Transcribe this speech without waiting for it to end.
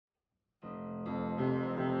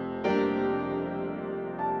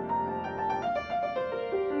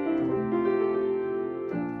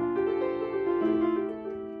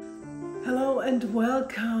and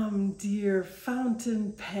welcome, dear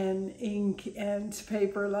fountain pen, ink, and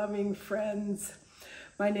paper loving friends.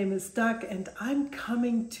 My name is Doug, and I'm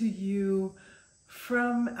coming to you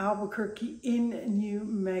from Albuquerque in New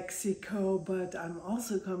Mexico, but I'm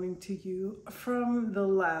also coming to you from the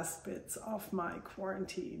last bits of my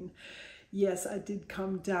quarantine. Yes, I did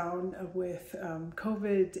come down with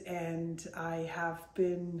COVID, and I have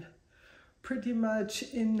been pretty much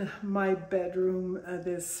in my bedroom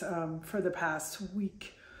for the past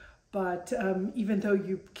week. But even though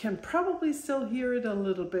you can probably still hear it a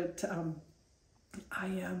little bit, I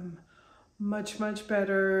am much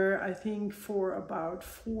better. I think for about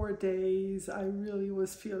 4 days, I really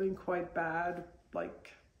was feeling quite bad,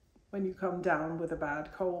 like when you come down with a bad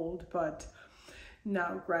cold. But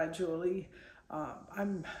now gradually,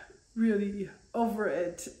 I'm really over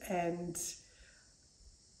it, and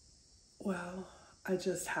well, I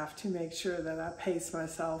just have to make sure that I pace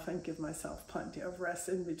myself and give myself plenty of rest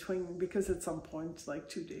in between, because at some point, like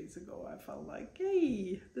 2 days ago, I felt like,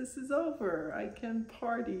 hey, this is over. I can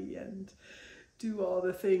party and do all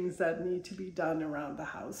the things that need to be done around the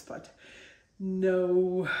house. But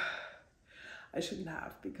no, I shouldn't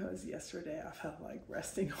have, because yesterday I felt like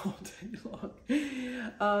resting all day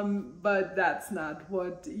long. But that's not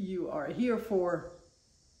what you are here for.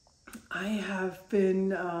 I have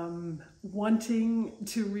been wanting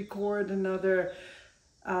to record another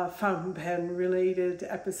fountain pen related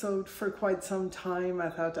episode for quite some time. I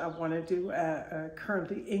thought I want to do a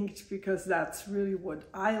currently inked, because that's really what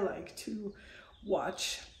I like to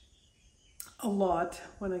watch a lot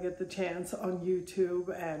when I get the chance on YouTube,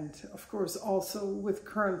 and of course also with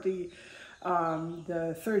currently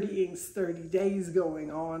the 30 inks 30 days going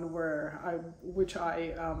on, which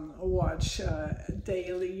I watch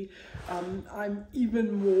daily. I'm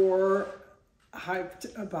even more hyped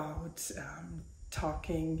about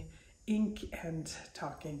talking ink and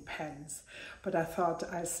talking pens, but I thought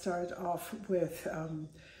I'd start off with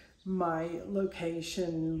my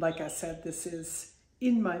location. Like I said, this is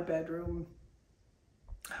in my bedroom.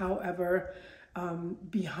 However,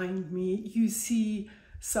 behind me you see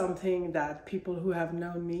something that people who have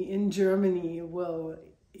known me in Germany will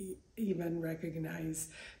even recognize,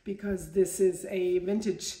 because this is a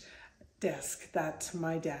vintage desk that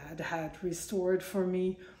my dad had restored for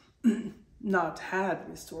me. Not had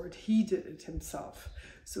restored, he did it himself.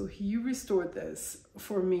 So he restored this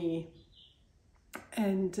for me,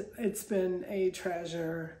 and it's been a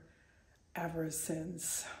treasure ever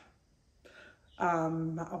since. I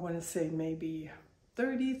want to say maybe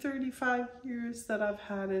 35 years that I've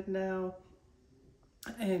had it now.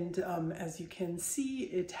 And as you can see,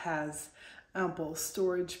 it has ample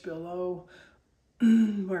storage below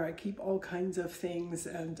where I keep all kinds of things,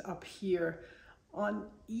 and up here on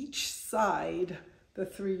each side the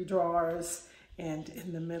 3 drawers, and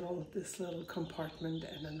in the middle this little compartment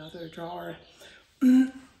and another drawer.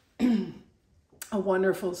 A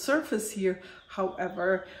wonderful surface here.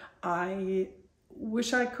 However, I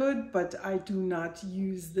wish I could, but I do not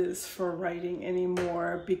use this for writing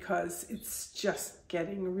anymore, because it's just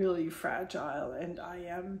getting really fragile, and I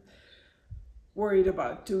am worried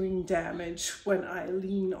about doing damage when I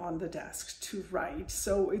lean on the desk to write.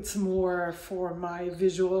 So it's more for my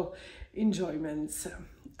visual enjoyments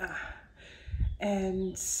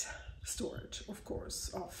and storage, of course,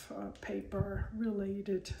 of paper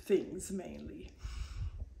related things mainly.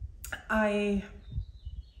 I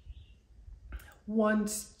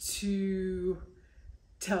want to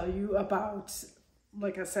tell you about,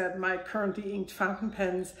 like I said, my currently inked fountain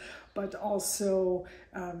pens, but also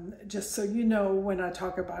just so you know, when I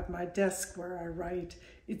talk about my desk where I write,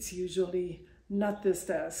 it's usually not this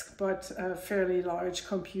desk, but a fairly large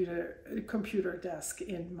computer desk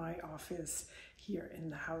in my office here in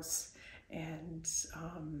the house. And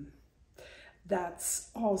that's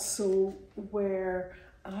also where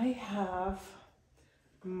I have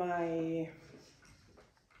my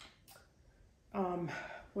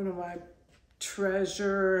one of my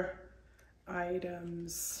treasure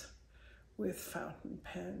items with fountain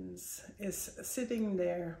pens is sitting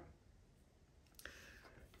there.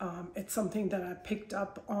 It's something that I picked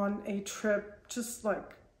up on a trip, just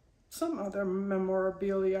like some other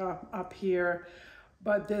memorabilia up here,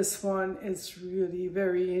 but this one is really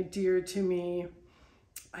very dear to me.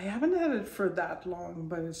 I haven't had it for that long,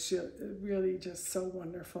 but it's really just so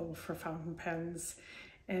wonderful for fountain pens.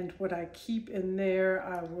 And what I keep in there,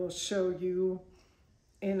 I will show you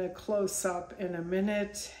in a close-up in a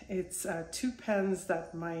minute. It's 2 pens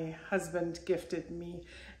that my husband gifted me,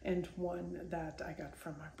 and 1 that I got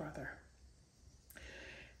from my brother.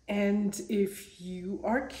 And if you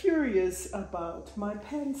are curious about my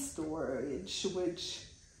pen storage, which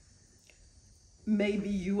maybe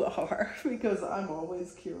you are, because I'm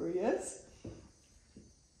always curious,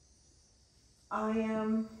 I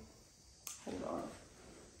am, hold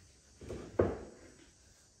on.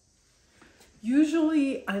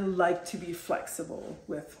 Usually I like to be flexible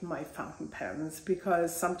with my fountain pens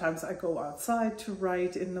because sometimes I go outside to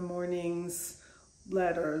write in the mornings,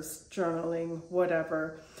 letters, journaling,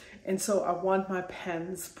 whatever. And so I want my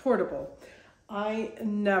pens portable. I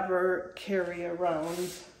never carry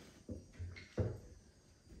around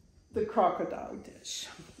the crocodile dish,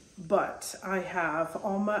 but I have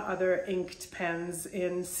all my other inked pens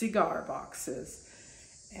in cigar boxes,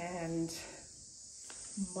 and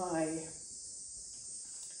my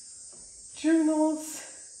journals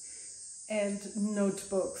and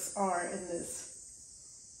notebooks are in this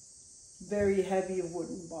very heavy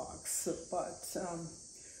wooden box. But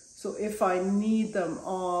so if I need them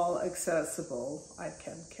all accessible, I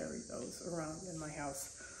can carry those around in my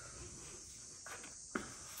house.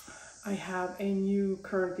 I have a new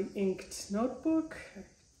currently inked notebook,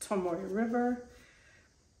 Tomoe River,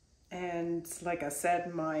 and like I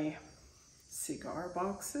said, my cigar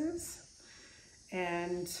boxes,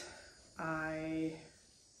 and I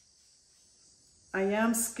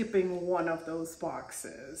am skipping one of those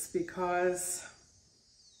boxes because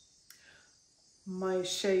my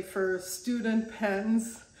Schaefer student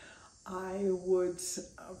pens, I would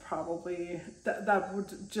probably, that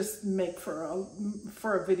would just make for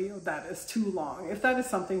a video that is too long. If that is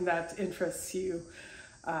something that interests you,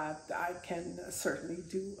 I can certainly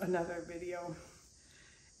do another video.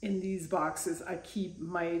 In these boxes, I keep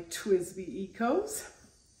my TWSBI Ecos,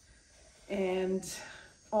 and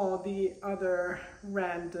all the other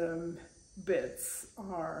random bits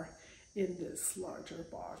are in this larger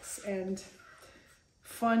box. And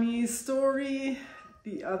funny story,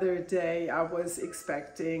 the other day I was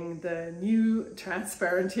expecting the new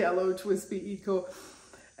transparent yellow TWSBI Eco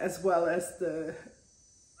as well as the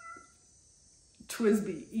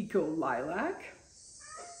TWSBI Eco Lilac.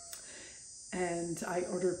 And I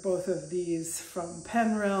ordered both of these from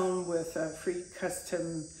Pen Realm with a free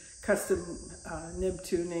custom nib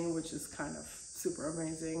tuning, which is kind of super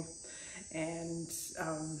amazing. And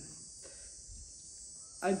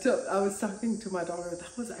I was talking to my daughter,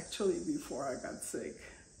 that was actually before I got sick,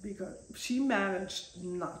 because she managed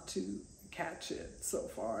not to catch it so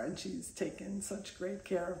far, and she's taken such great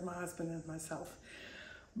care of my husband and myself.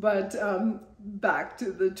 But back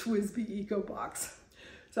to the TWSBI Eco box.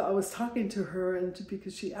 So I was talking to her, and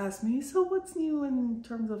because she asked me, so what's new in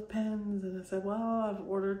terms of pens? And I said, well, I've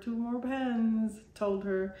ordered 2 more pens, told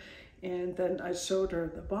her. And then I showed her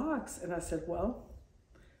the box, and I said, well,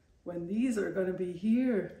 when these are going to be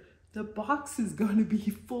here, the box is going to be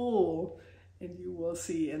full. And you will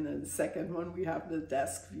see in a second when we have the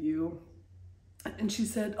desk view. And she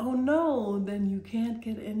said, oh no, then you can't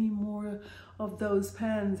get any more of those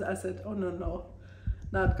pens. I said, oh no,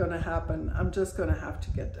 not going to happen. I'm just going to have to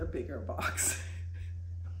get a bigger box.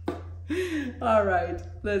 All right,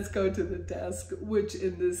 let's go to the desk, which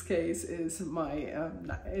in this case is my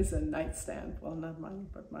is a nightstand. Well, not mine,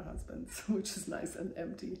 but my husband's, which is nice and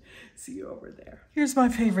empty. See you over there. Here's my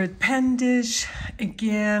favorite pen dish,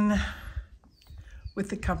 again with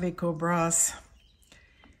the Kaweco brass,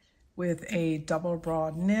 with a double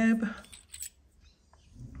broad nib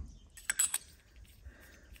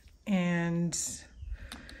and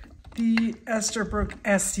the Esterbrook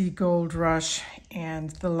SD Gold Rush and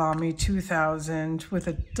the Lamy 2000 with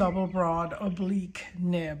a double broad oblique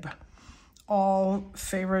nib. All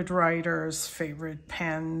favorite writers, favorite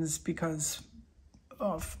pens because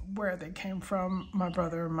of where they came from. My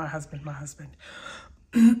brother, my husband.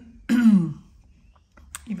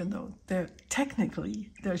 Even though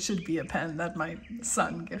technically there should be a pen that my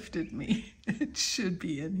son gifted me. It should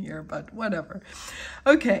be in here, but whatever.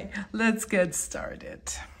 Okay, let's get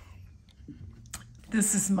started.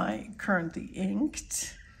 This is my currently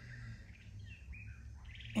inked,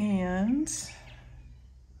 and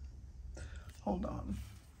hold on.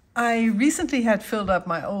 I recently had filled up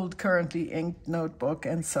my old currently inked notebook,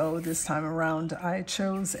 and so this time around I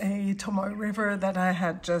chose a Tomoe River that I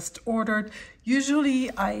had just ordered. Usually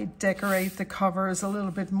I decorate the covers a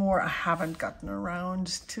little bit more. I haven't gotten around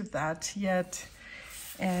to that yet.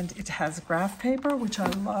 And it has graph paper, which I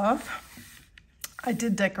love. I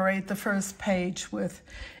did decorate the first page with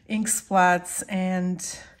ink splats, and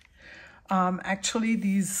actually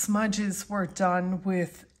these smudges were done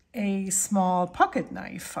with a small pocket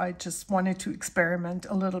knife. I just wanted to experiment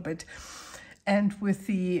a little bit. And with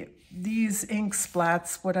these ink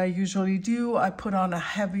splats, what I usually do, I put on a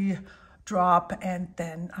heavy drop and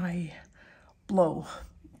then I blow,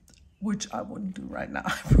 which I wouldn't do right now.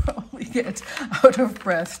 I probably get out of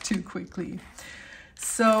breath too quickly.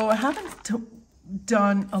 So I haven't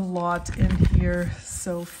done a lot in here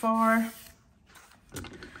so far,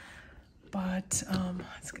 but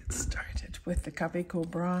let's get started with the Kaweco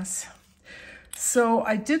Brass. So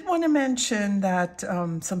I did want to mention that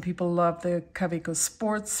some people love the Kaweco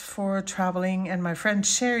Sports for traveling, and my friend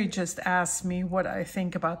Sherry just asked me what I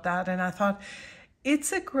think about that, and I thought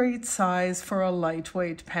it's a great size for a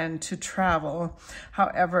lightweight pen to travel.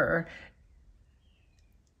 However,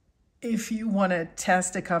 if you want to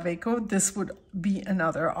test a Kaweco, this would be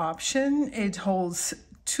another option. It holds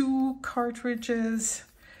 2 cartridges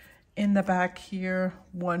in the back here.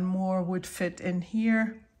 One more would fit in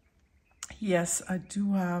here. Yes, I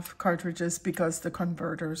do have cartridges because the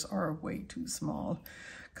converters are way too small,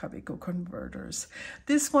 Kaweco converters.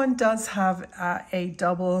 This one does have a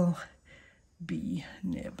double B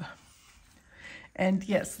nib. And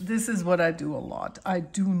yes, this is what I do a lot. I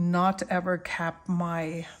do not ever cap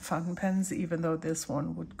my fountain pens, even though this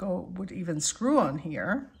one would even screw on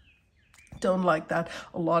here. Don't like that.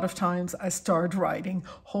 A lot of times I start writing,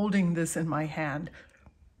 holding this in my hand,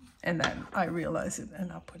 and then I realize it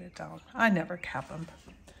and I'll put it down. I never cap them.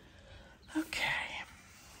 Okay.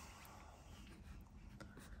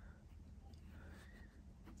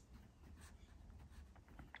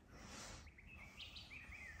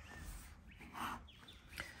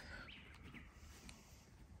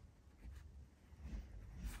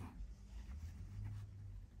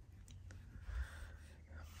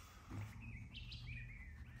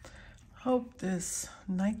 Hope this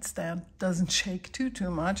nightstand doesn't shake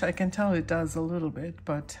too much. I can tell it does a little bit,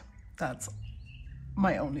 but that's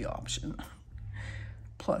my only option.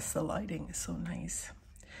 Plus the lighting is so nice.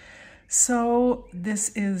 So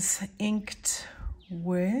this is inked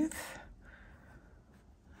with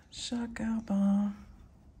Jacquard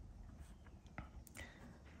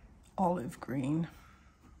olive green,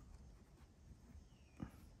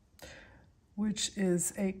 which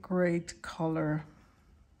is a great color.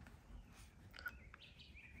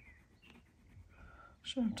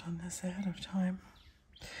 Should have done this ahead of time.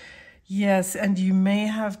 Yes, and you may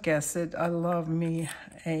have guessed it, I love me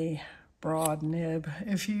a broad nib.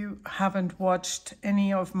 If you haven't watched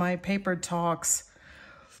any of my paper talks,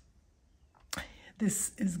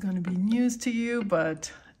 this is going to be news to you,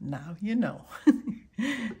 but now you know.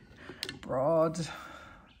 Broad,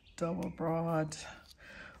 double broad,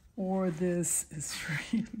 or this is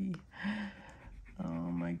really, oh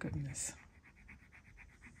my goodness.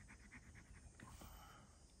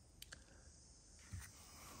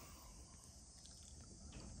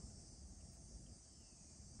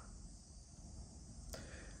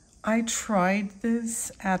 I tried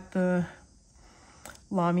this at the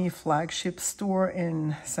Lamy flagship store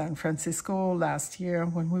in San Francisco last year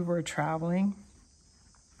when we were traveling.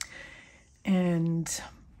 And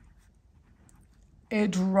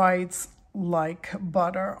it writes like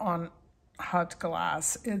butter on hot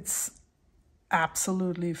glass. It's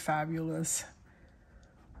absolutely fabulous.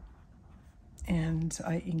 And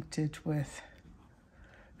I inked it with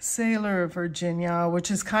Sailor, Virginia, which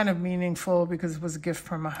is kind of meaningful because it was a gift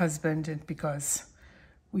from my husband and because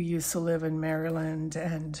we used to live in Maryland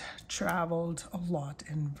and traveled a lot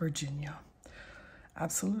in Virginia.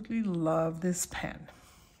 Absolutely love this pen.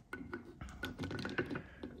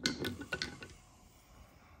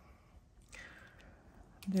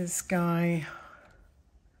 This guy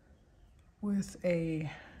with a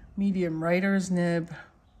medium writer's nib.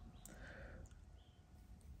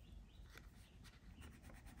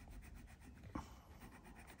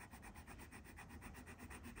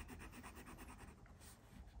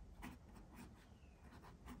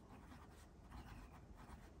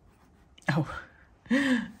 Oh,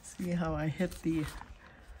 see how I hit the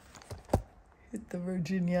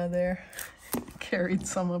Virginia there? Carried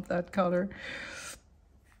some of that color.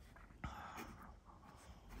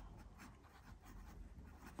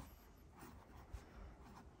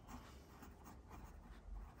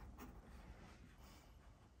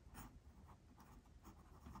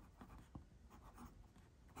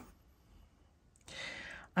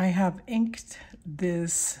 I have inked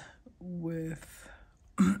this with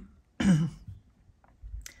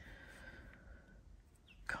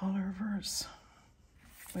Colorverse.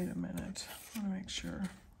 Wait a minute, I want to make sure.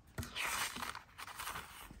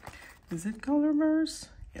 Is it Colorverse?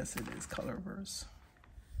 Yes, it is Colorverse.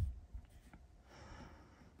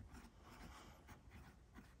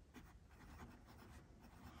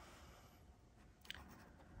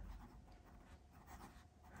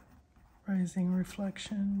 Rising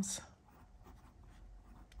Reflections.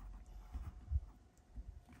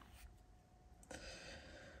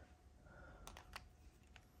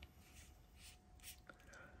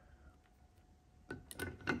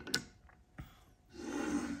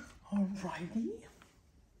 Alrighty.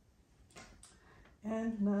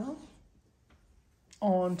 And now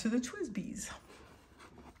on to the Twisbies.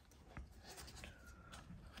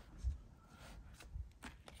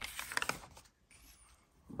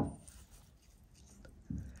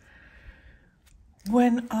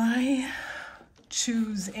 When I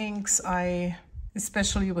choose inks,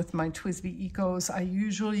 especially with my Twisby Ecos, I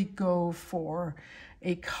usually go for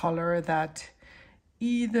a color that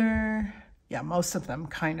either, most of them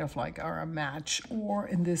kind of like are a match, or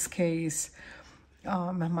in this case,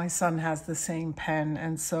 my son has the same pen,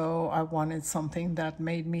 and so I wanted something that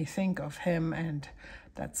made me think of him, and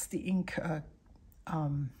that's the ink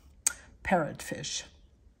Parrotfish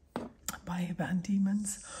by Van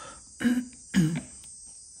Diemen's.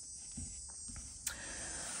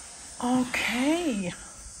 Okay,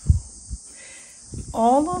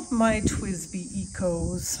 all of my Twisby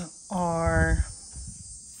Ecos are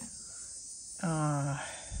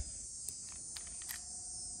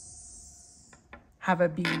have a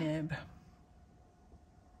B-nib.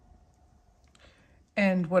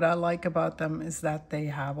 And what I like about them is that they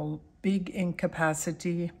have a big ink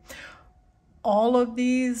capacity. All of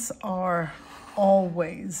these are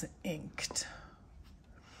always inked.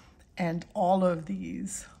 And all of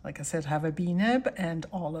these, like I said, have a B-nib, and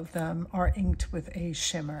all of them are inked with a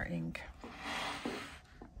shimmer ink.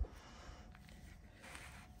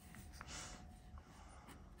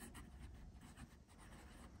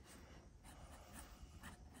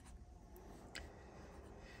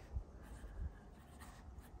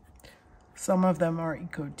 Some of them are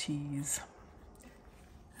Eco Teas.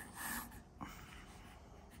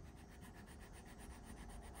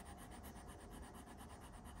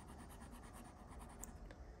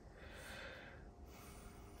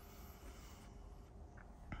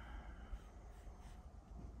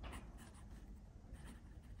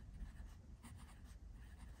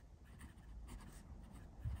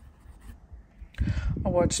 I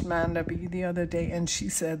watched Manda B the other day, and she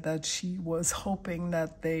said that she was hoping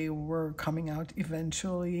that they were coming out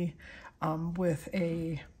eventually with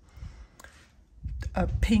a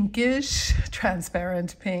pinkish,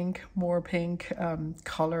 transparent pink, more pink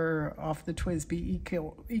color of the Twisby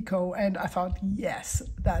Eco, and I thought, yes,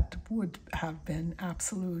 that would have been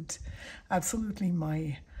absolutely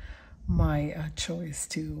my choice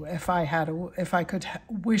too. If I could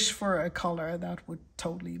wish for a color, that would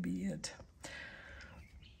totally be it.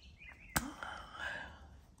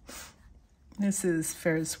 This is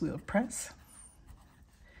Ferris Wheel Press,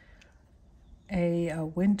 a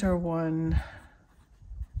winter one.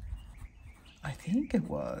 I think it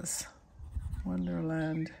was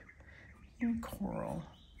Wonderland in Coral.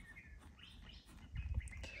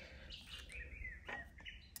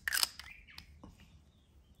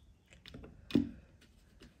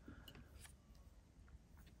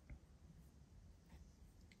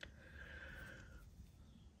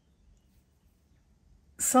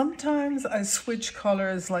 Sometimes I switch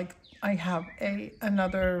colors, like I have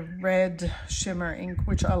another red shimmer ink,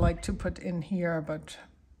 which I like to put in here, but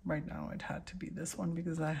right now it had to be this one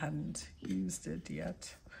because I hadn't used it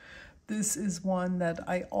yet. This is one that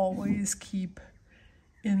I always keep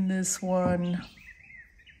in this one.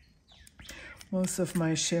 Most of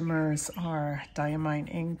my shimmers are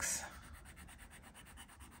diamine inks.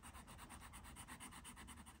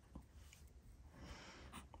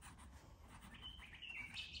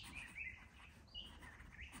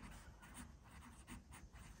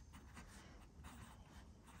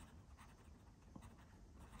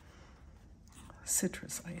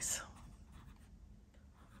 Citrus Ice.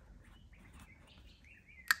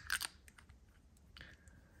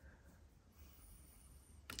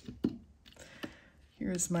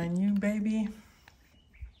 Here's my new baby,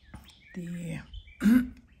 the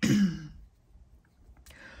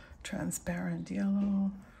transparent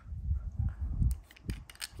yellow.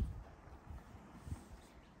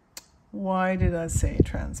 Why did I say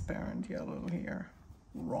transparent yellow here?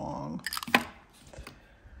 Wrong.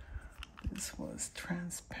 This was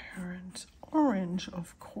transparent orange,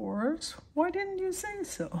 of course. Why didn't you say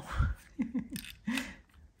so?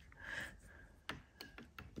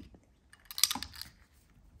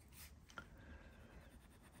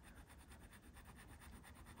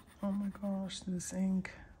 Oh my gosh, this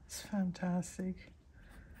ink is fantastic.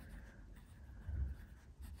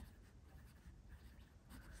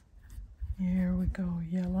 Here we go,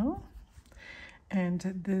 yellow. And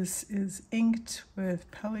this is inked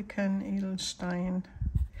with Pelican Edelstein.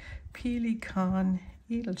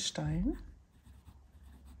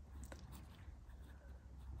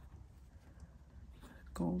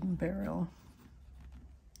 Golden Barrel.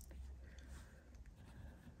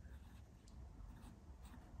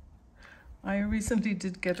 I recently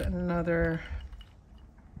did get another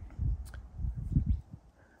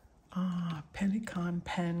Pelican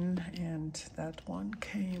pen, and that one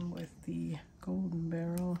came with the Golden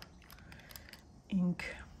Barrel ink.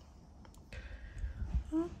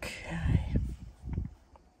 Okay.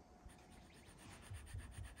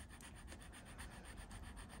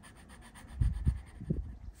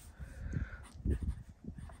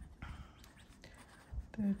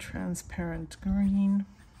 The transparent green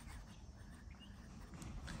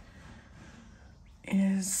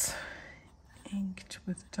is inked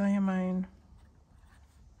with Diamine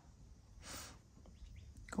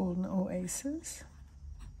Golden Oasis.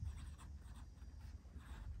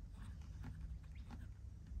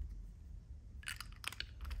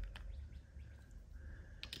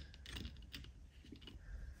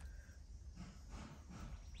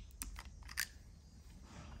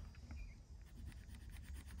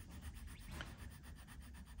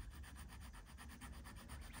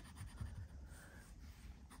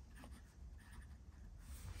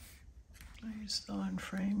 Are you still in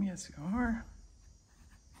frame? Yes, you are.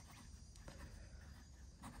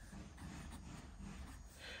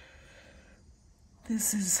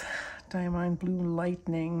 This is Diamine Blue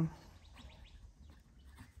Lightning.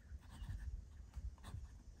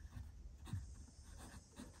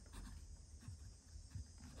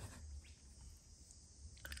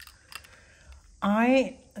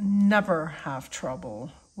 I never have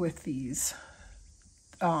trouble with these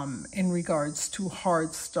in regards to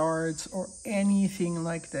hard starts or anything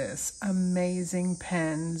like this. Amazing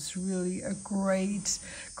pens, really a great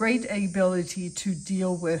ability to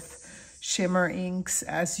deal with shimmer inks,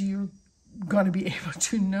 as you're going to be able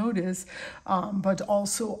to notice, but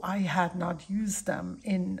also I had not used them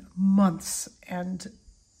in months and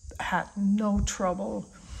had no trouble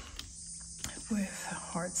with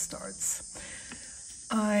hard starts.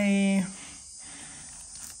 I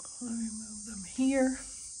remove them here,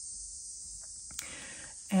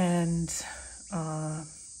 and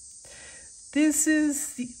this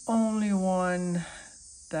is the only one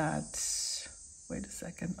that, wait a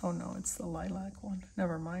second, oh no, it's the lilac one,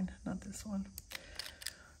 never mind, not this one.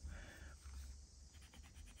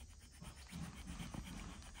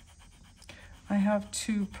 I have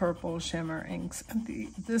two purple shimmer inks, and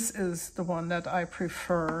this is the one that I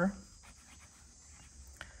prefer.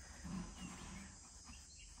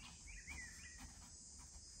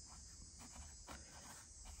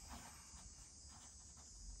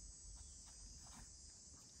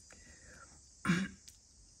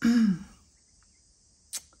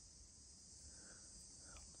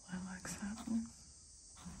 Lilac satin.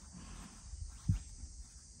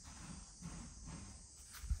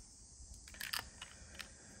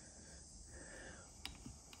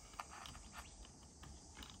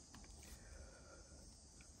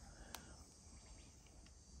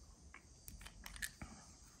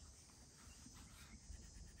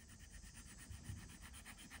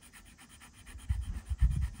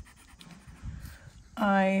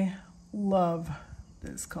 I love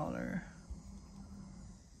this color.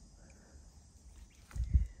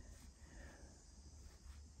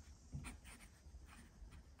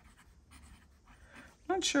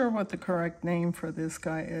 Not sure what the correct name for this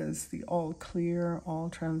guy is, the all clear, all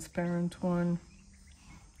transparent one.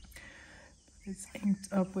 It's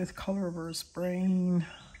inked up with Colorverse Brain.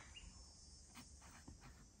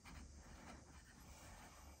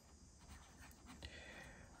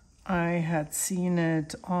 I had seen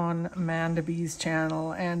it on Amanda B's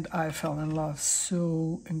channel and I fell in love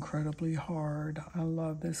so incredibly hard. I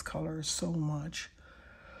love this color so much.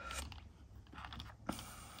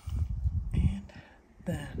 And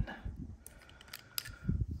then the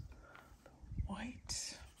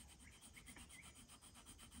white.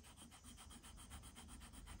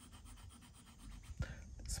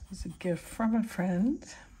 This was a gift from a friend.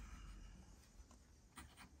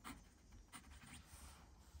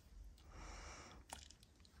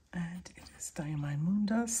 And it is Diamine Moon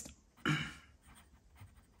Dust.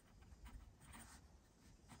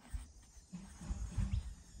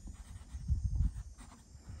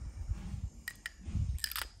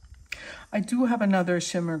 I do have another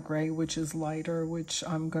shimmer gray, which is lighter, which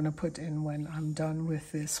I'm going to put in when I'm done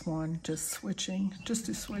with this one. Just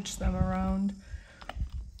to switch them around.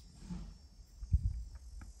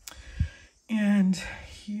 And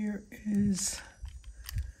here is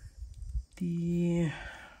the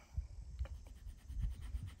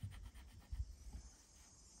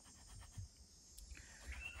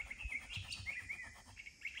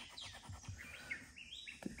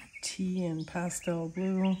tea and pastel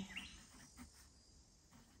blue.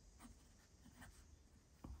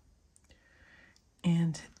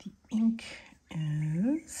 And the ink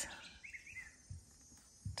is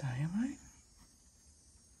Diamine.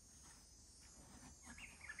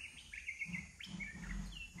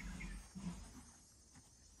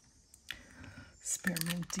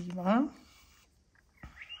 Spearmint Diva.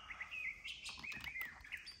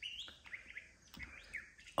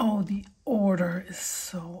 Oh, the order is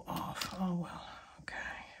so off. Oh, well, okay.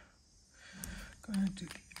 Going to do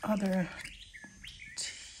the other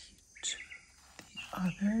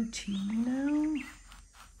tea now.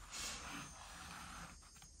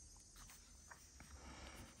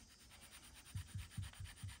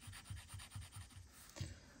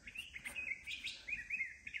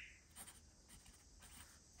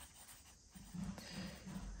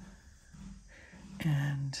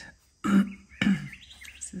 And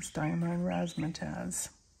this is Diamond Razzmatazz.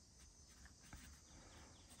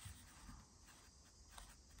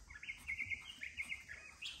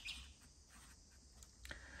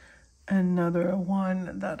 Another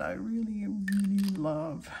one that I really, really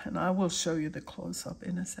love, and I will show you the close-up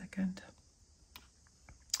in a second.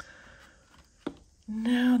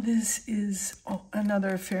 Now this is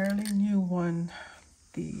another fairly new one,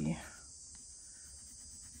 the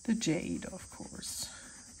Jade, of course.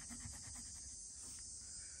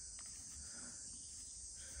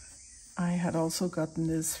 I had also gotten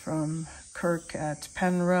this from Kirk at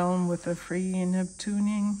Pen Realm with a free nib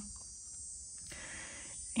tuning.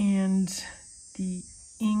 And the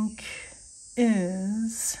ink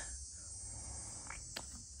is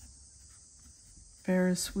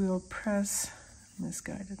Ferris Wheel Press,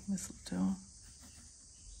 Misguided Mistletoe.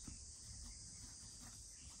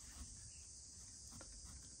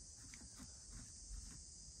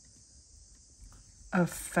 A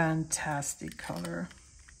fantastic color.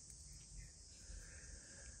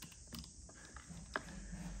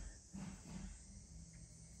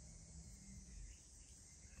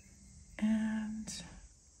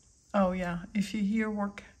 Oh yeah, if you hear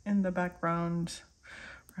work in the background,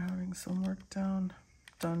 we're having some work done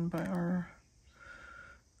by our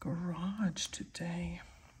garage today.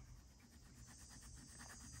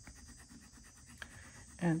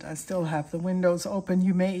 And I still have the windows open.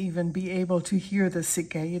 You may even be able to hear the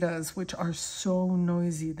cicadas, which are so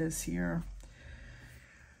noisy this year.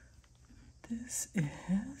 This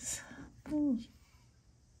is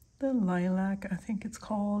the Lilac, I think it's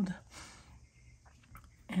called.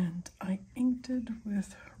 And I inked it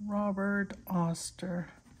with Robert Oster,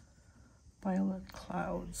 Violet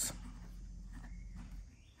Clouds.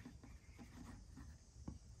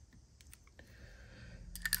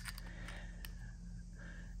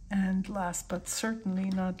 And last but certainly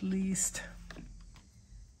not least,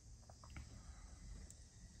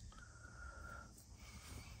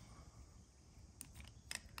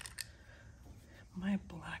 my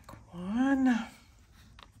black one.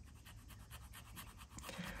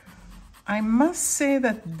 I must say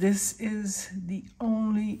that this is the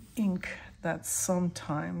only ink that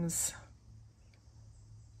sometimes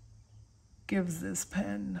gives this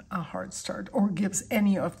pen a hard start, or gives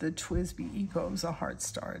any of the TWSBI Ecos a hard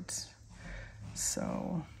start.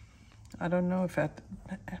 So I don't know if it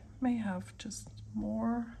may have just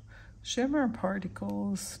more shimmer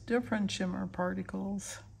particles, different shimmer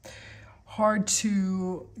particles. Hard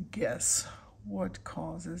to guess what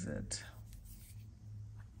causes it.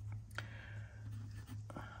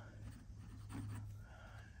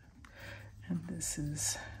 And this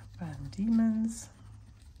is Van Diemen's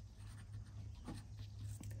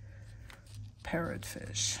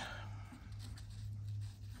Parrotfish.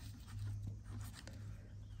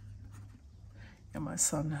 And my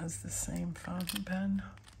son has the same fountain pen.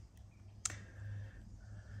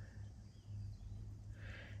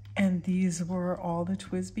 And these were all the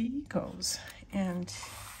TWSBI Ecos. And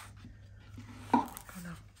I'm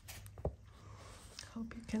gonna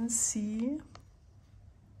hope you can see.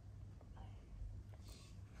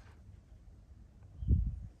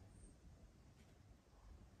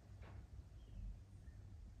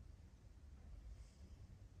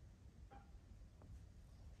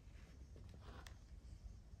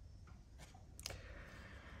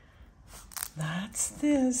 That's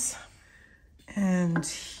this. And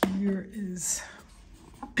here is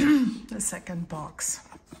the second box.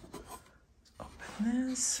 Open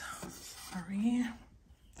this. Sorry.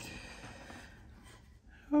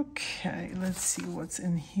 Okay, let's see what's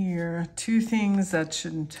in here. Two things that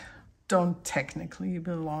shouldn't don't technically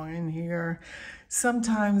belong in here.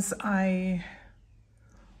 Sometimes I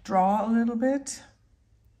draw a little bit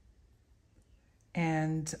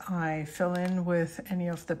and I fill in with any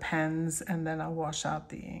of the pens and then I wash out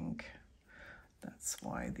the ink. That's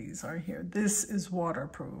why these are here. This is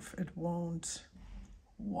waterproof. It won't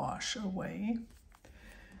wash away,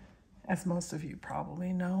 as most of you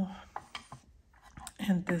probably know.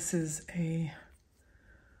 And this is a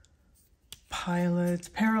Pilot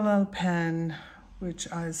parallel pen,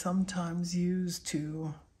 which I sometimes use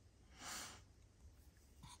to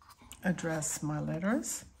address my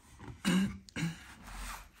letters. And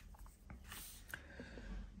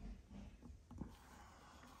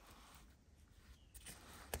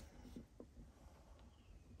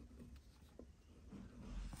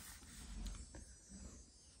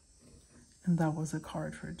that was a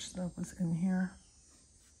cartridge that was in here.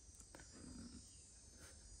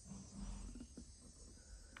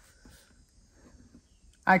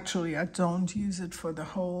 Actually, I don't use it for the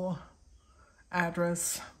whole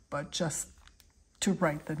address, but just to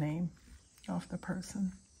write the name of the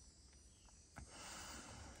person.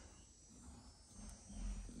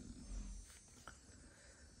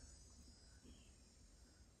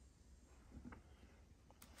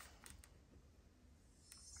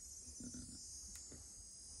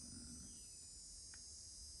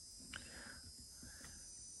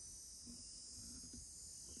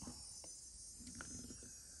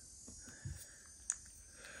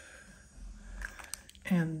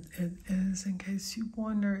 And it is, in case you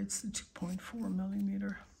wonder, it's the 2.4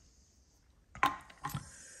 millimeter.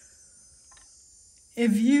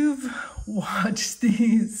 If you've watched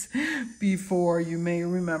these before, you may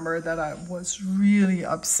remember that I was really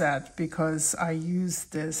upset because I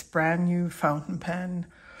used this brand new fountain pen,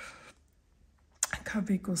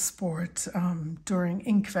 Kaweco Sport, during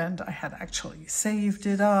Inkvent. I had actually saved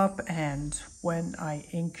it up, and when I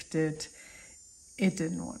inked it, it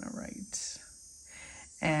didn't want to write.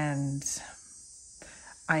 And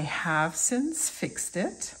I have since fixed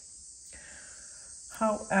it.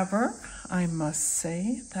 However, I must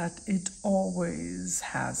say that it always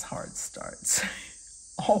has hard starts.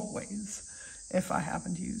 Always, if I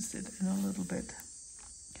haven't used it in a little bit.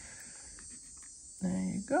 There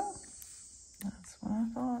you go. That's what I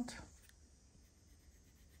thought.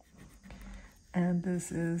 And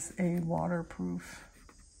this is a waterproof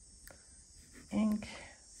ink.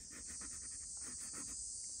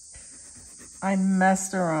 I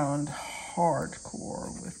messed around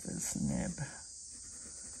hardcore with this nib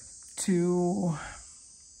to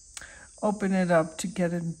open it up to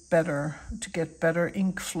get it better, to get better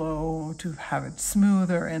ink flow, to have it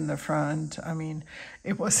smoother in the front. I mean,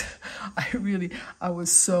 it was, I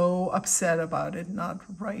was so upset about it not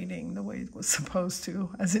writing the way it was supposed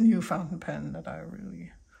to as a new fountain pen that I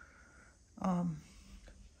really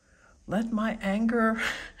let my anger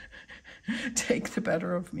take the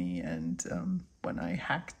better of me, and when I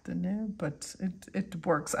hacked the nib, but it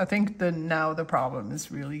works. I think now the problem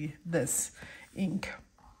is really this ink,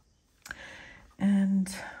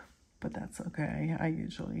 but that's okay.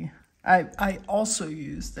 I also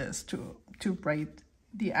use this to write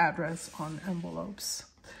the address on envelopes.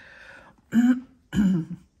 Oh,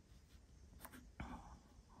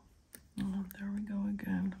 there we go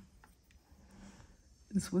again.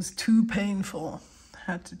 This was too painful.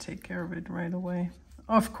 Had to take care of it right away.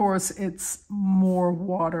 Of course, it's more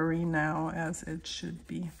watery now, as it should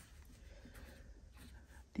be.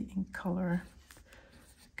 The ink color,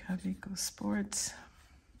 Kaweco Sport.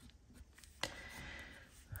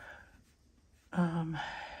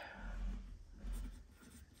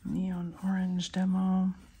 Neon orange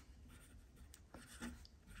demo.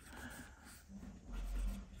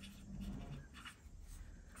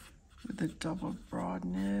 With a double broad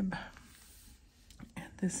nib.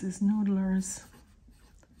 This is Noodlers.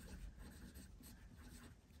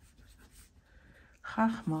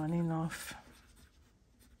 Rachmaninoff.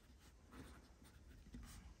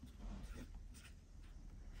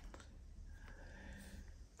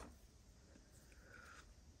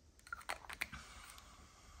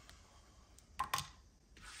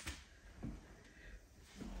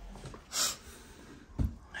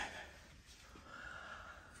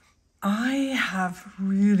 I have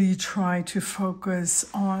really tried to focus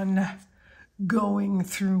on going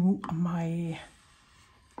through my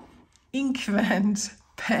Inkvent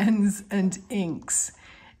pens and inks,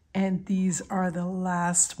 and these are the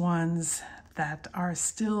last ones that are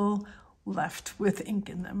still left with ink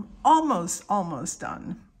in them. Almost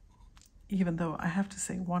done. Even though I have to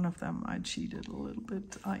say one of them I cheated a little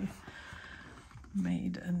bit.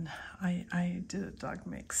 made and I did a dog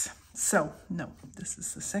mix. So no, this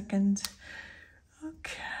is the second.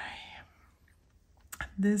 Okay,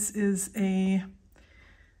 this is a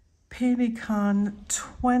Pelican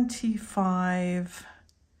 25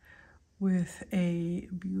 with a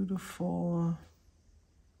beautiful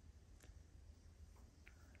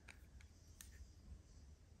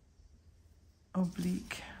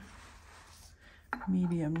oblique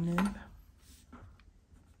medium nib.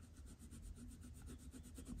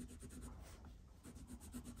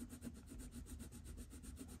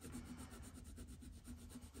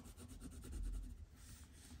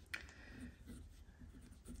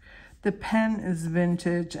 The pen is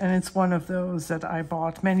vintage, and it's one of those that I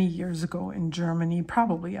bought many years ago in Germany,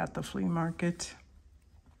 probably at the flea market.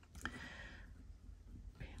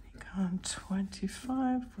 Pelican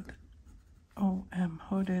 25 with OM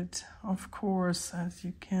hooded, of course, as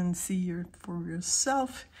you can see for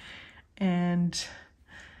yourself. And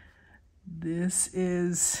this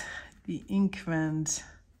is the Inkvent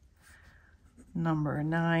number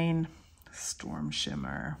 9 Storm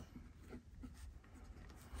Shimmer.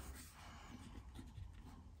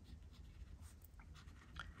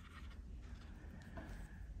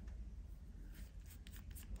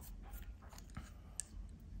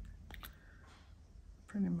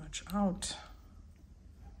 Pretty much out.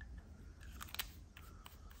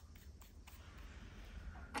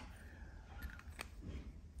 A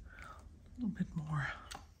little bit more.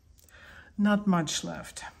 Not much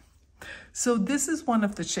left. So this is one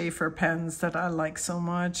of the Schaefer pens that I like so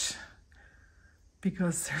much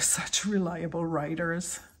because they're such reliable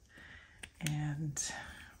writers. And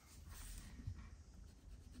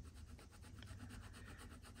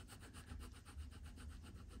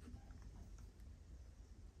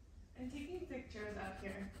I'm taking pictures out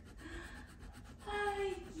here.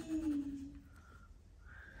 Hi, Kitty.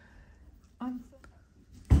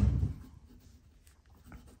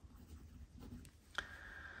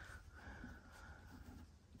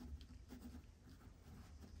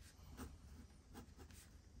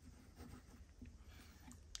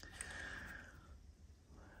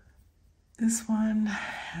 this one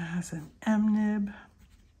has an M nib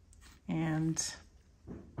and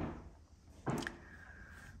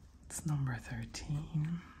it's number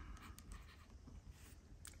 13.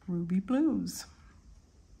 Ruby Blues.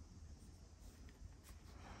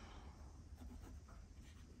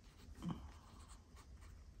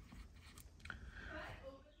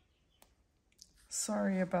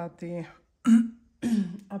 Sorry about the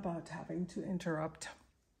about having to interrupt.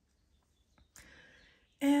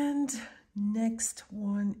 And next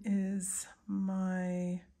one is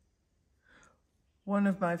one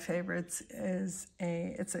of my favorites is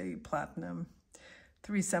it's a platinum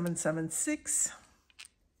 3776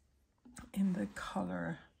 in the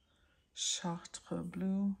color Chartres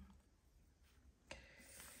Blue.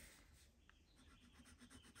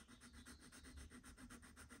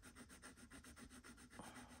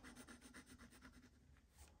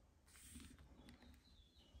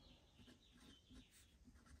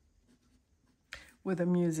 With a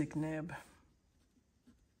music nib.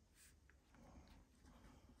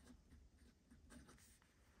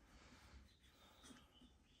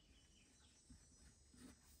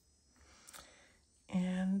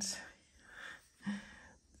 And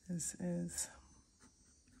this is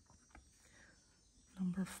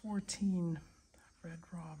number 14, Red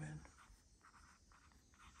Robin.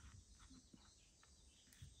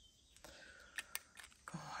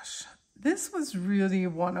 Gosh, this was really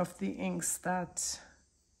one of the inks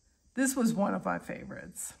this was one of my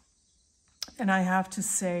favorites. And I have to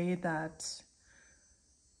say that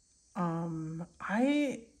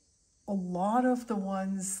a lot of the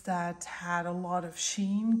ones that had a lot of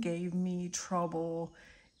sheen gave me trouble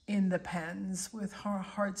in the pens with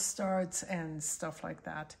hard starts and stuff like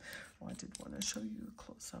that. Oh, I did want to show you a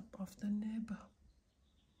close-up of the nib.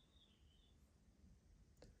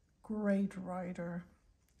 Great writer.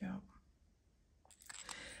 Yeah.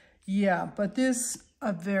 Yeah, but this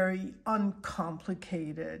a very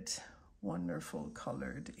uncomplicated, wonderful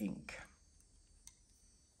colored ink.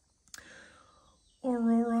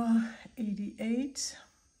 Aurora 88.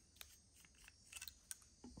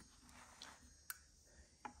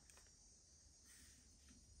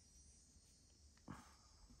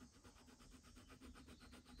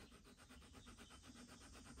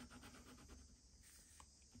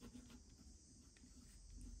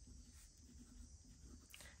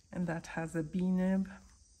 And that has a B nib,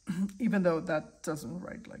 even though that doesn't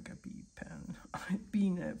write like a B pen. B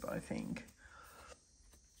nib, I think.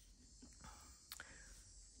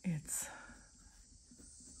 It's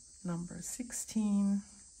number 16,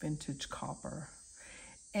 Vintage Copper.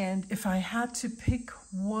 And if I had to pick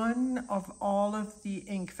one of all of the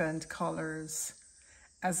Inkvent colors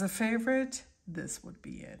as a favorite, this would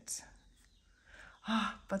be it.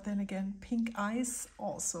 But then again, pink ice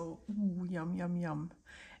also, ooh, yum, yum, yum.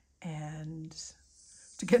 And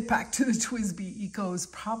to get back to the TWSBI Ecos,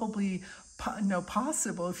 probably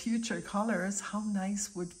possible future colors. How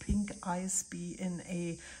nice would pink ice be in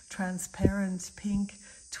a transparent pink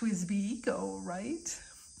TWSBI Eco, right?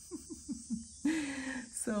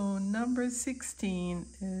 So number 16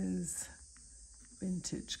 is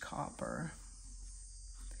Vintage Copper.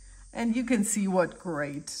 And you can see what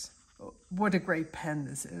a great pen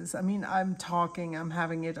this is. I mean, I'm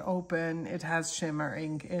having it open, it has shimmer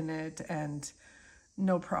ink in it, and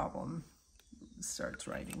no problem. Starts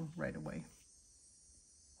writing right away.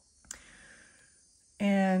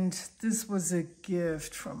 And this was a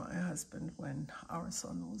gift from my husband when our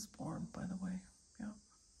son was born, by the way. Yeah,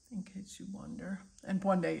 in case you wonder. And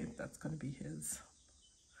one day that's going to be his,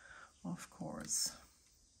 of course.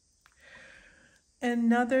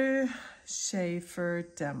 Another Schaefer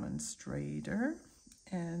demonstrator.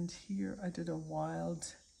 And here I did a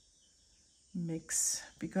wild mix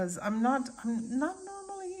because I'm not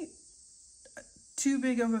normally too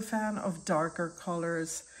big of a fan of darker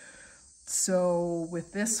colors. So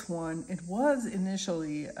with this one, it was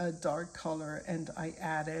initially a dark color and I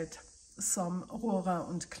added some Rohrer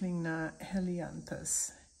und Klingner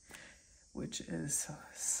Helianthus, which is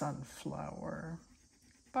sunflower,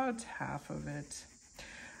 about half of it.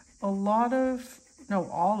 All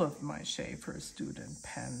of my Schaefer student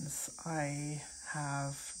pens I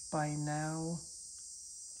have by now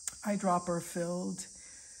eyedropper filled,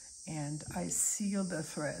 and I seal the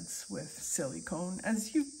threads with silicone,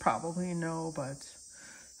 as you probably know, but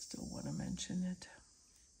still want to mention it.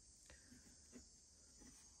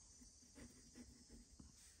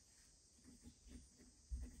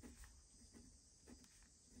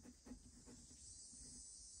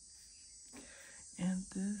 And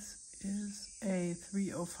this is a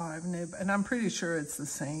 305 nib, and I'm pretty sure it's the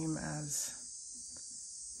same as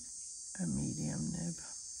a medium nib.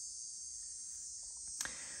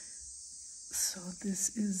 So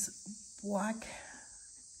this is black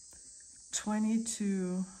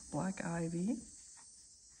 22 Black Ivy.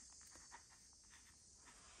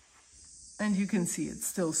 And you can see it's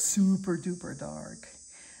still super duper dark.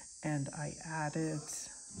 And I added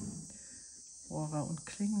Rohrer und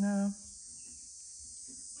Klingner.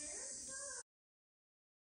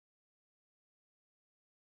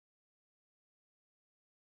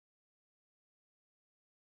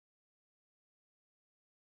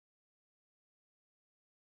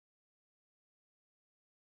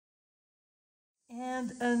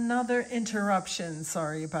 And another interruption.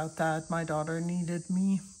 Sorry about that. My daughter needed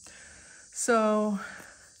me. So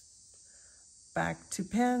back to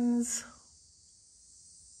pens.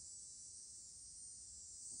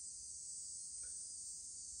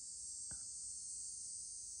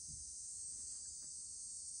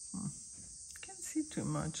 Can't see too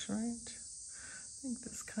much, right? I think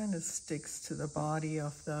this kind of sticks to the body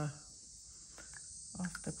of the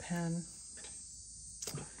pen.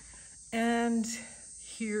 And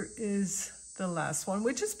here is the last one,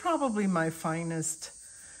 which is probably my finest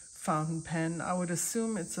fountain pen. I would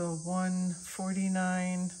assume it's a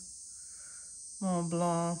 149 Mont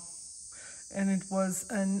Blanc, and it was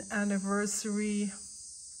an anniversary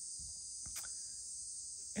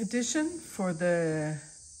edition for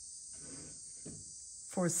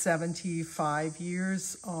 75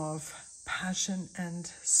 years of Passion and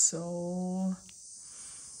Soul.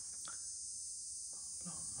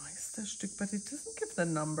 Stück, but it doesn't give the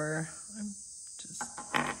number. I'm just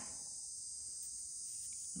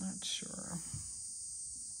not sure.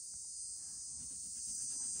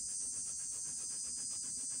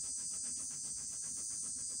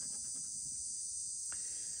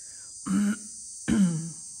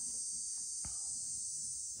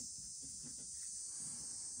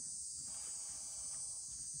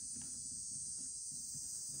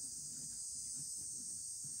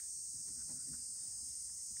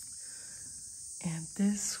 And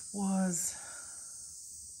this was,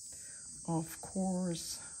 of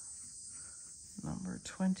course, number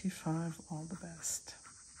 25, All the Best.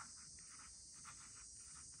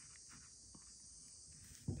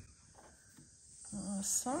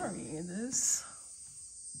 Sorry, this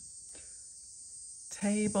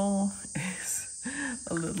table is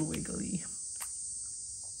a little wiggly.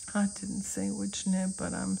 I didn't say which nib,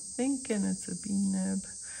 but I'm thinking it's a B nib.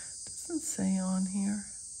 Doesn't say on here.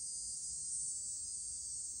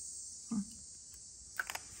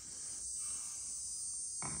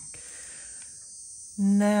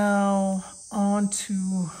 Now, on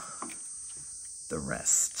to the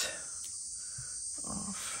rest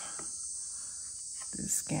of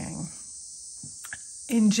this gang.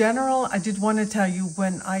 In general, I did want to tell you,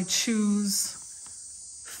 when I choose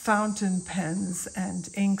fountain pens and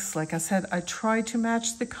inks, like I said, I try to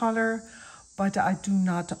match the color, but I do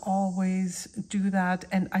not always do that,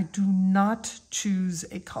 and I do not choose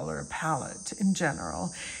a color palette in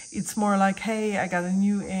general. It's more like, hey, I got a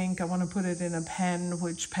new ink, I want to put it in a pen,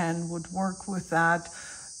 which pen would work with that?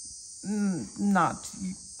 Not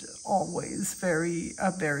always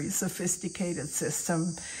a very sophisticated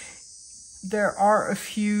system. There are a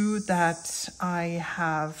few that I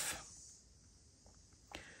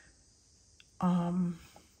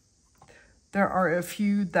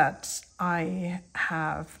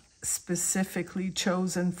have specifically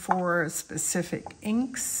chosen for specific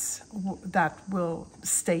inks that will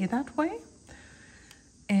stay that way,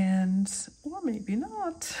 or maybe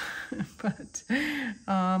not. But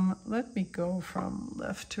let me go from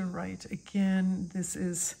left to right again. This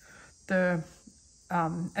is the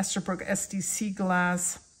Esterbrook SDC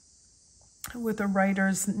glass with a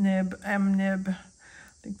writer's nib, M nib.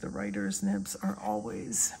 I think the writer's nibs are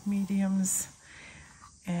always mediums.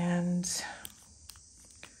 And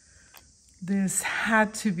this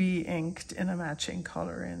had to be inked in a matching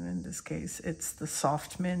color, and in this case, it's the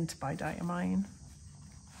Soft Mint by Diamine.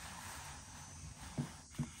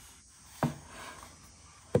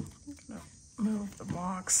 I'm gonna move the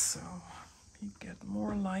box so you get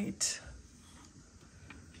more light.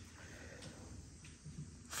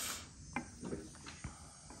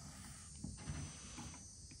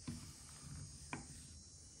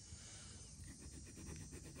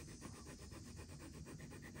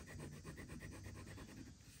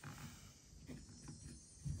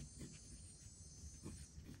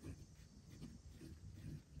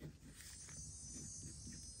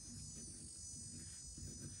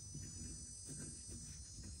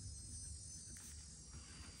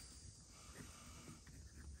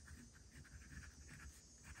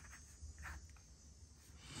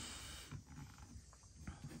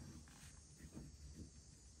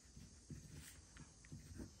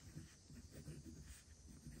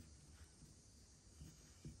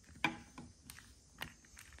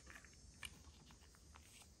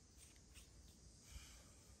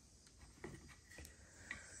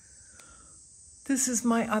 This is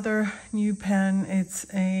my other new pen. It's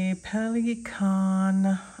a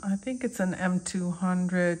Pelikan. I think it's an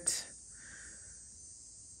M200.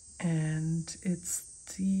 And it's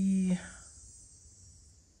the...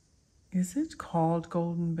 Is it called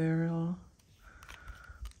Golden Barrel?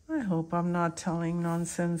 I hope I'm not telling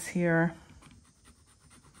nonsense here.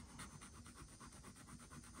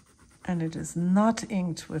 And it is not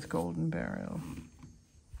inked with Golden Barrel.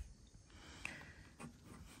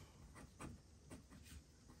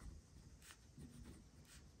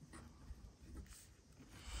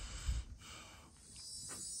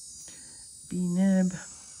 B-nib.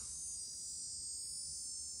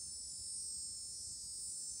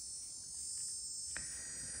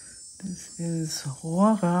 This is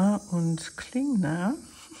Rora und Klingner.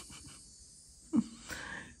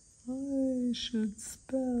 I should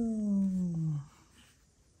spell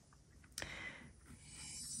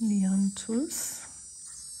Lianthus.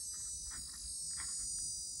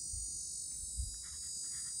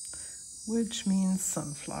 Which means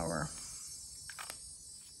sunflower.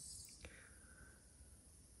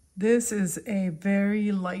 This is a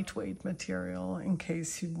very lightweight material, in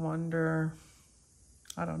case you wonder.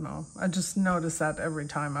 I don't know. I just notice that every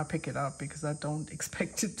time I pick it up because I don't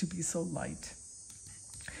expect it to be so light.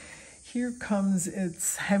 Here comes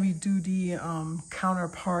its heavy-duty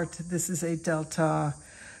counterpart. This is a Delta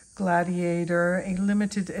Gladiator, a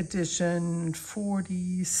limited edition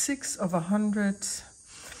 46 of 100.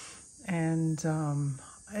 And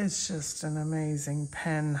it's just an amazing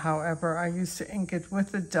pen. However, I used to ink it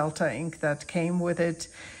with the Delta ink that came with it,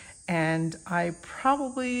 and I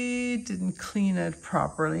probably didn't clean it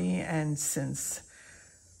properly. And since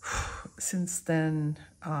then,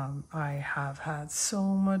 I have had so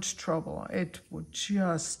much trouble. It would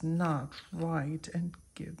just not write and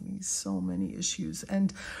give me so many issues.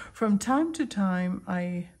 And from time to time,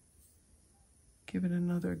 I give it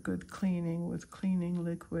another good cleaning with cleaning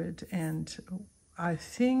liquid, and I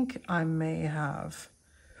think I may have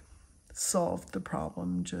solved the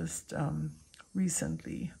problem just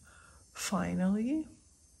recently. Finally.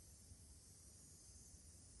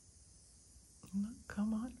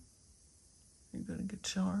 Come on. Are you going to get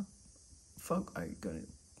sharp? Are you going to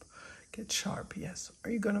get sharp? Yes.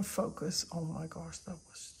 Are you going to focus? Oh my gosh, that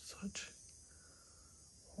was such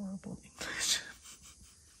horrible English.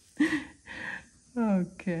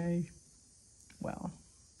 Okay. Well.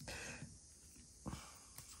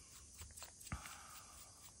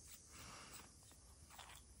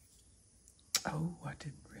 Oh, I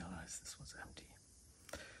didn't realize this was empty.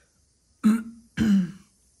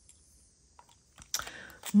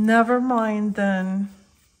 Never mind then.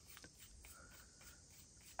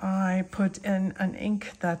 I put in an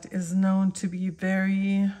ink that is known to be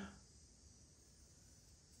very...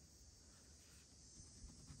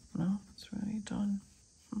 No, it's really done.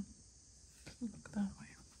 Doesn't look that way.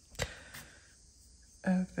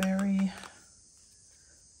 A very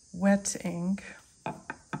wet ink.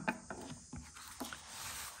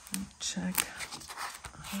 Check.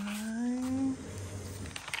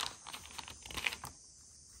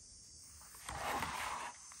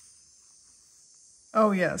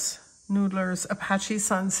 Oh yes, Noodler's Apache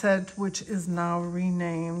Sunset, which is now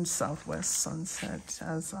renamed Southwest Sunset,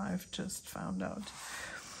 as I've just found out.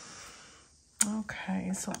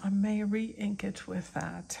 Okay, so I may re-ink it with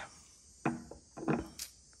that.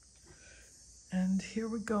 And here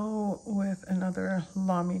we go with another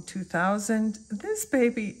Lamy 2000. This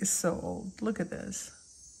baby is so old. Look at this.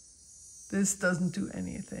 This doesn't do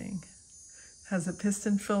anything. Has a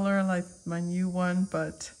piston filler like my new one,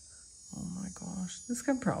 but oh my gosh, this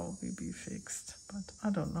can probably be fixed, but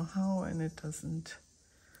I don't know how, and it doesn't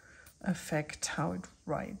affect how it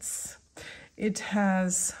writes. It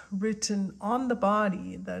has written on the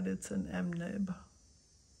body that it's an M nib,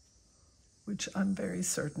 which I'm very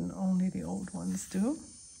certain only the old ones do.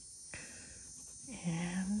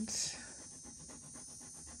 And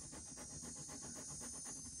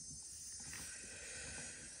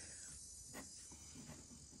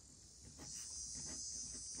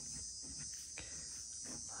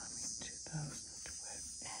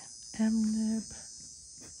M-nib.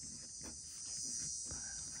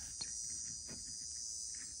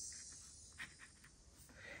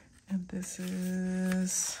 And this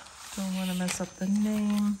is, don't want to mess up the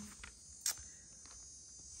name,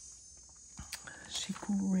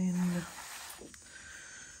 Shikurin.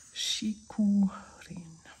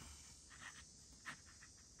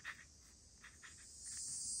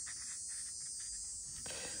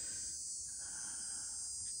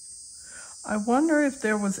 I wonder if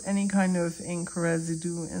there was any kind of ink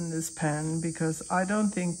residue in this pen, because I don't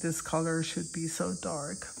think this color should be so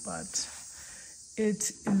dark, but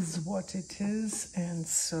it is what it is, and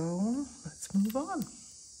so let's move on.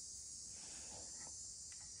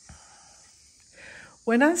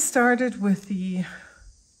 When I started with the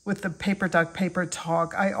Paperdag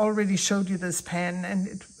Papertalk, I already showed you this pen,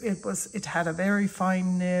 and it had a very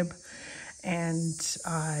fine nib, and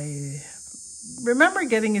I remember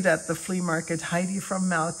getting it at the flea market. Heidi from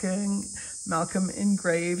Malcolm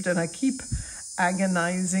engraved, and I keep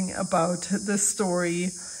agonizing about the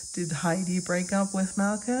story. Did Heidi break up with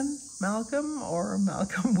Malcolm, or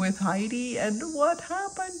Malcolm with Heidi? And what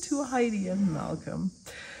happened to Heidi and Malcolm?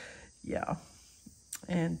 Yeah.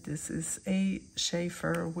 And this is a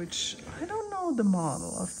Schaefer, which I don't know the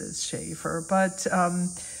model of this Schaefer, but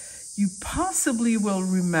you possibly will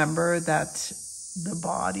remember that the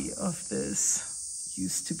body of this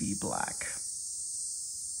used to be black.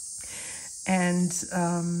 And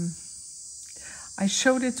I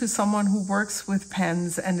showed it to someone who works with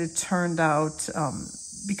pens, and it turned out,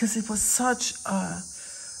 because it was such a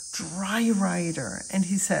dry writer, and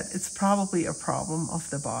he said it's probably a problem of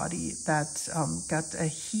the body that got a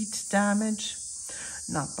heat damage,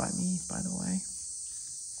 not by me, by the way.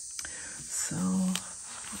 So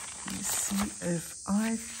let me see if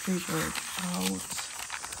I figured out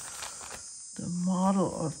the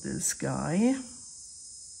model of this guy.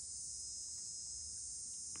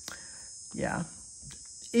 Yeah.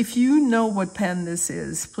 If you know what pen this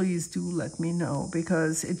is, please do let me know,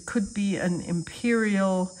 because it could be an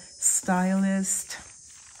Imperial Stylist.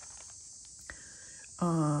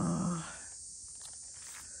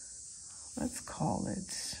 Let's call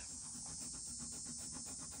it.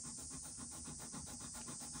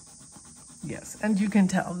 Yes, and you can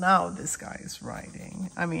tell now this guy is writing.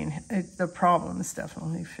 I mean, the problem is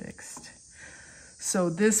definitely fixed. So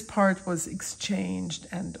this part was exchanged,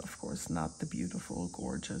 and of course not the beautiful,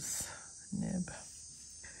 gorgeous nib.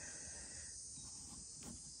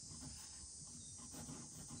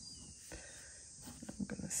 I'm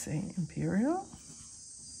gonna say Imperial.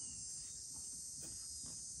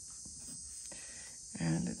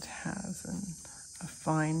 And it has a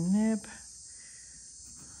fine nib.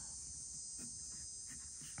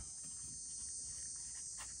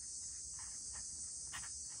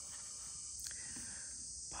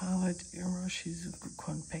 Palette Iroshizuku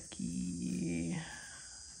Konpeki.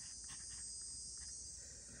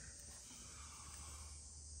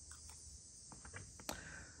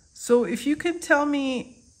 So if you can tell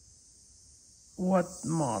me what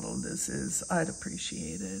model this is, I'd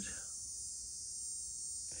appreciate it.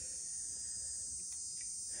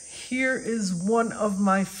 Here is one of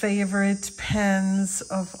my favorite pens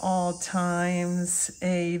of all times,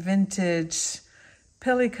 a vintage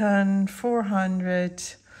Pelikan 400,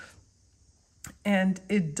 and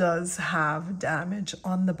it does have damage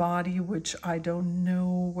on the body, which I don't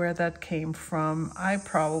know where that came from. I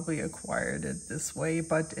probably acquired it this way,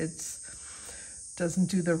 but it doesn't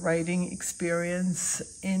do the writing experience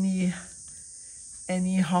any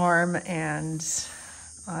harm, and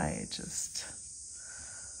I just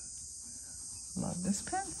love this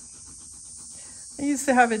pen. I used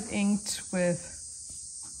to have it inked with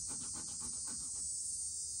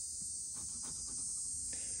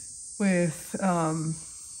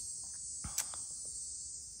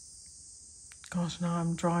gosh, now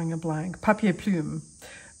I'm drawing a blank. Papier plume,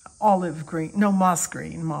 olive green, no, moss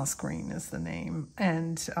green is the name.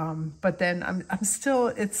 And but then I'm still,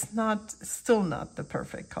 it's still not the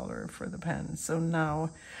perfect color for the pen. So now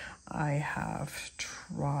I have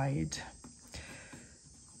tried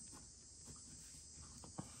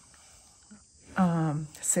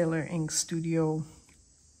Sailor Ink Studio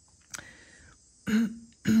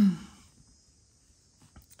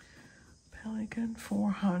Pelikan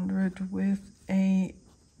 400 with a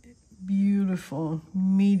beautiful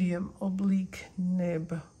medium oblique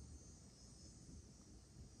nib,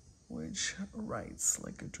 which writes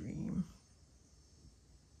like a dream.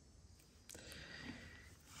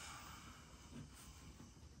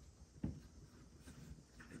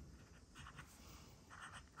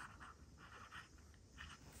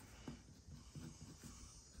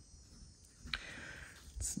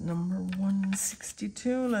 It's number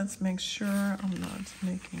 162. Let's make sure I'm not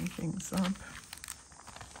making things up.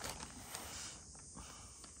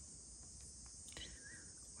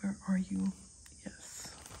 Where are you?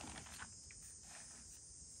 Yes.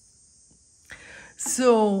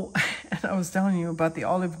 So, and I was telling you about the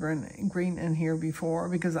olive green in here before,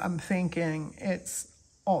 because I'm thinking it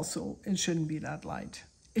shouldn't be that light.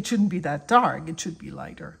 It shouldn't be that dark. It should be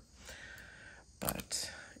lighter.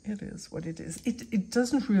 But it is what it is. It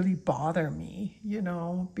doesn't really bother me, you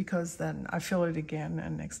know, because then I fill it again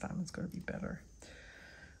and next time it's going to be better.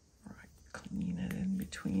 All right, clean it in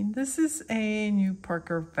between. This is a new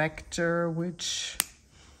Parker Vector, which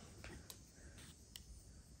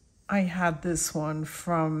I had this one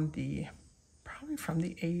probably from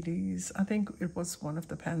the 80s. I think it was one of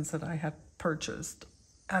the pens that I had purchased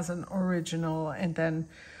as an original, and then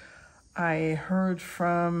I heard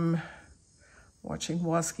from watching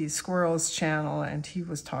Wasky Squirrel's channel, and he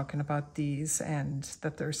was talking about these and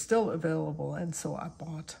that they're still available, and so I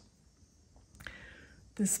bought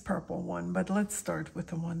this purple one. But let's start with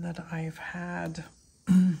the one that I've had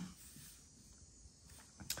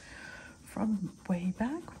from way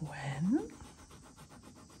back when.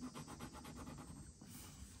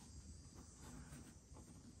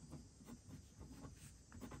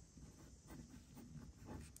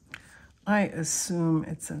 I assume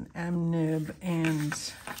it's an M-nib,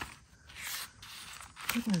 and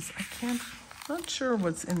goodness, not sure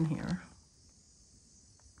what's in here.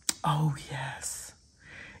 Oh yes,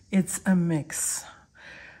 it's a mix.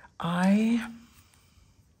 I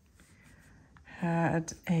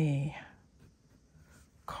had a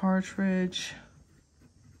cartridge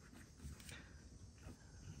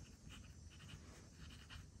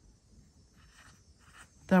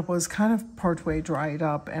that was kind of partway dried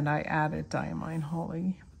up, and I added Diamine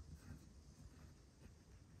Holly.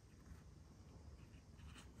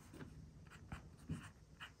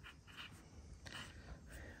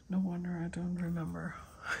 No wonder I don't remember.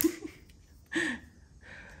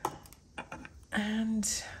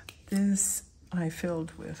 And this I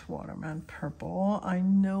filled with Waterman Purple. I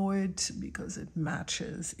know it because it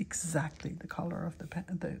matches exactly the color of the pen,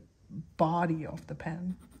 the body of the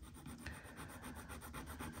pen.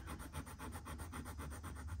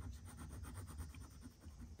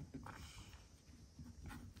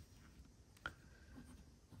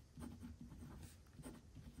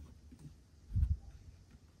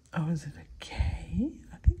 Oh, is it a K?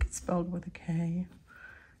 I think it's spelled with a K.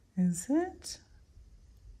 Is it?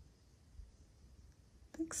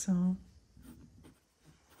 I think so.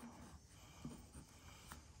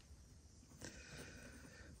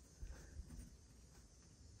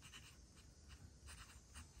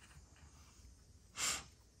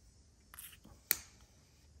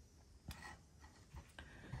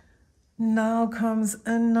 Now comes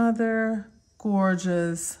another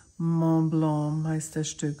gorgeous Mont Blanc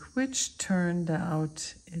Meisterstück, which turned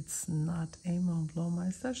out it's not a Mont Blanc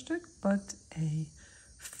Meisterstück, but a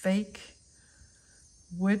fake,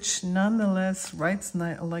 which nonetheless writes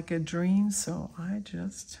like a dream, so I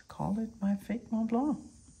just call it my fake Mont Blanc.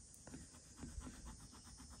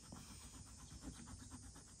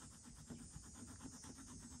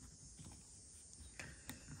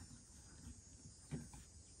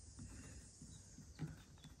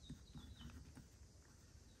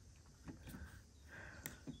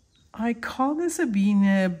 I call this a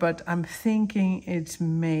V-nib, but I'm thinking it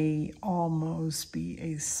may almost be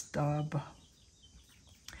a stub.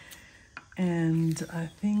 And I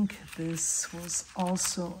think this was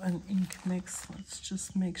also an ink mix. Let's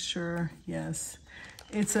just make sure. Yes,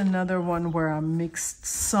 it's another one where I mixed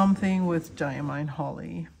something with Diamine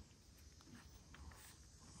Holly.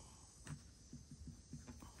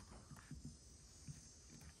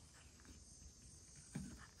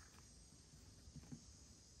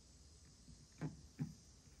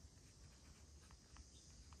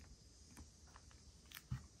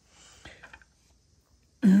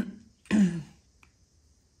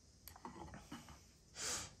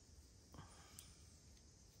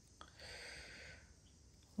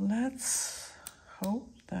 Let's hope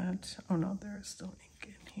that, oh no, there's still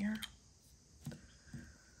ink in here.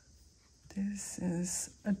 This is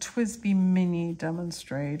a TWSBI mini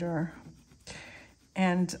demonstrator.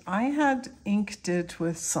 And I had inked it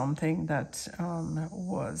with something that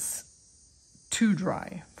was too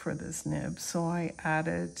dry for this nib. So I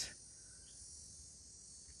added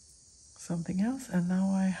something else, and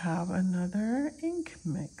now I have another ink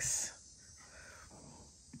mix.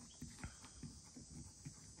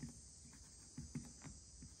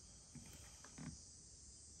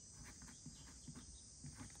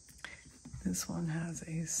 This one has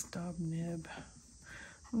a stub nib.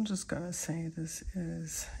 I'm just gonna say this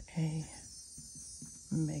is a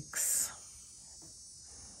mix.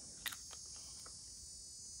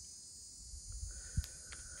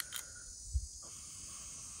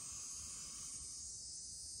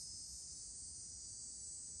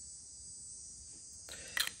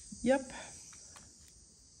 Yep,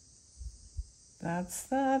 that's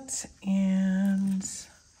that. And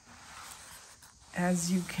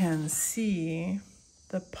as you can see,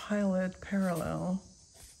 the Pilot Parallel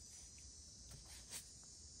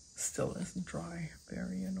still isn't dry.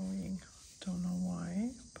 Very annoying. Don't know why,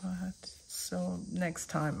 but so next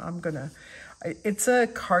time I'm gonna, it's a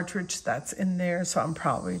cartridge that's in there, so I'm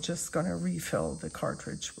probably just gonna refill the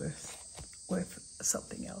cartridge with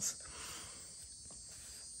something else.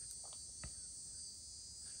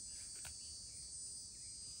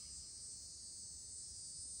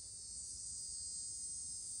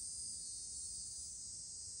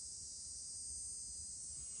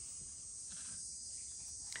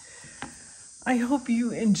 I hope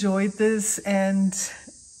you enjoyed this, and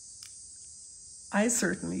I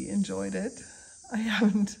certainly enjoyed it. I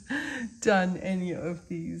haven't done any of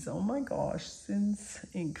these, oh my gosh, since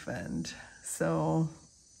Inkvent. So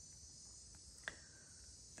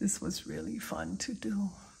this was really fun to do,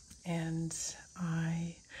 and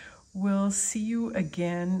I will see you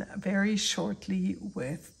again very shortly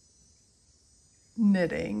with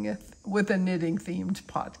knitting, with a knitting themed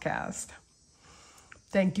podcast.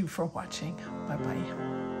 Thank you for watching.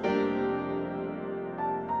 Bye-bye.